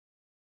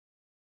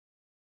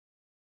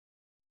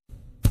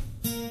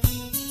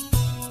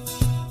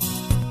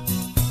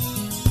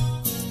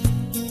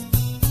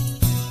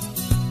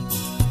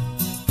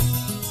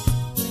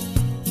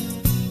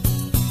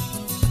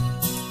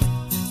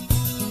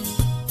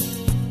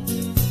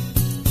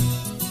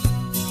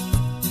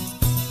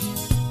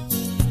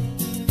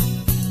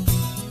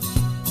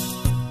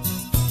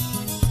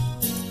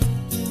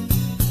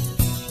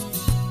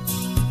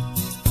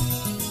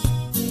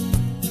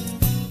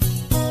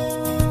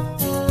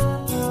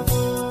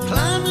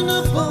Climbing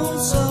up on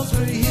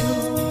Solsbury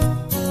Hill,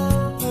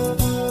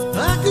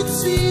 I could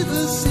see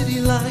the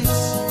city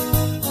lights.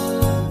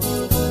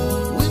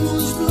 Wind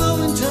was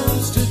blowing, time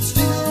stood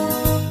still.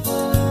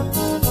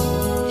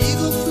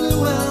 Eagle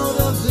flew out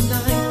of the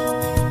night.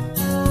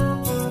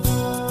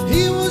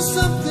 He was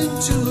something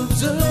to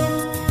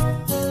observe.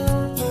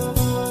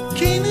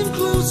 Came in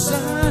close, I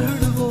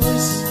heard a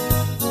voice,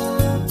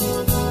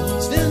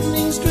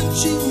 standing,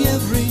 stretching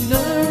every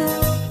nerve.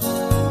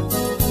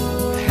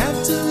 Had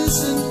to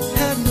listen,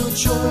 had no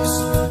choice.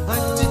 I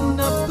did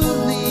not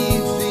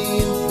believe the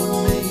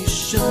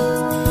information.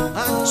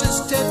 I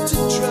just had to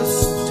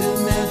trust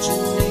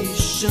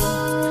imagination.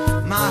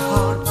 My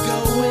heart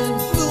going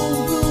boom,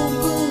 boom,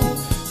 boom.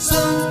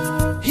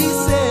 Son, he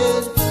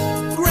said,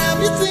 grab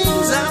your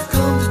things, I've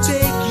come to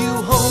take you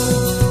home.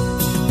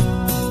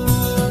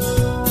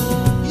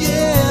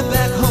 Yeah,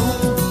 back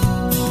home.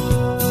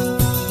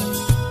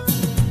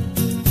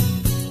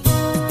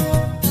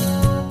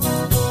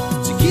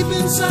 To keep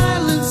in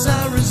silence, I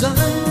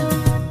resigned.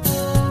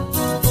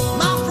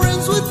 My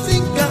friends would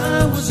think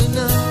I was a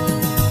nut,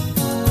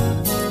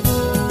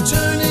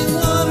 turning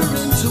water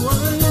into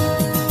wine.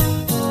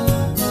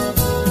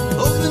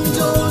 Open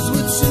doors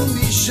would soon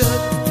be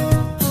shut.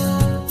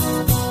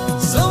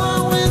 So I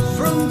went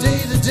from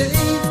day to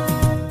day,